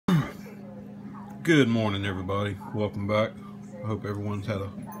Good morning, everybody. Welcome back. I hope everyone's had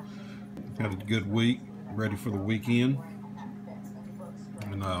a good week, ready for the weekend.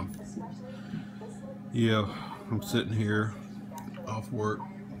 And yeah, I'm sitting here off work.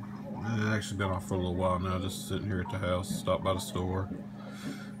 I've actually been off for a little while now, just sitting here at the house. Stopped by the store,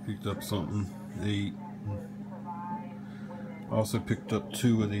 picked up something to eat. Also picked up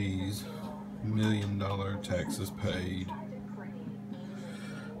 2 of these $1 million taxes paid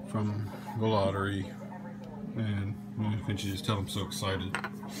from the lottery. And can you just tell I'm so excited?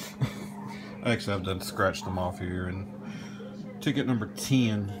 Actually, I've done scratched them off here, and ticket number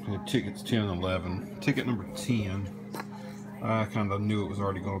 10, tickets 10 and 11. Ticket number 10, I kind of knew it was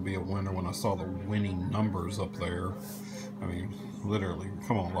already going to be a winner when I saw the winning numbers up there. I mean, literally,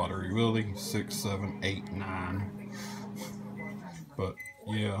 come on, lottery, really? 6, 7, 8, 9. But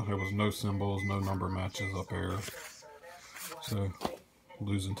yeah, there was no symbols, no number matches up there. So,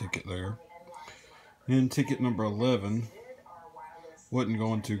 losing ticket there. And ticket number 11 wasn't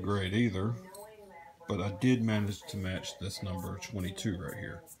going too great either, but I did manage to match this number 22 right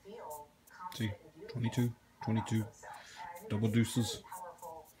here. See, 22, 22, double deuces.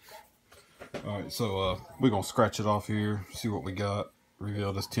 Alright, so we're going to scratch it off here, see what we got,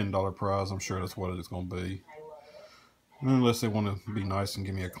 reveal this $10 prize. I'm sure that's what it's going to be. Unless they want to be nice and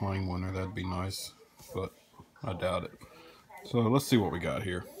give me a claim winner, that'd be nice, but I doubt it. So let's see what we got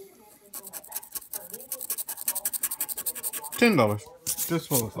here. $10.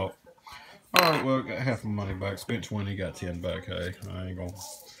 Just what I thought. Alright, well, I got half my money back. Spent 20, got 10 back. Hey, I ain't gonna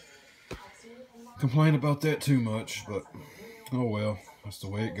complain about that too much, but oh well, that's the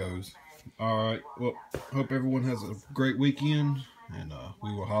way it goes. Alright, well, hope everyone has a great weekend, and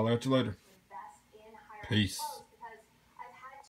we will holler at you later. Peace.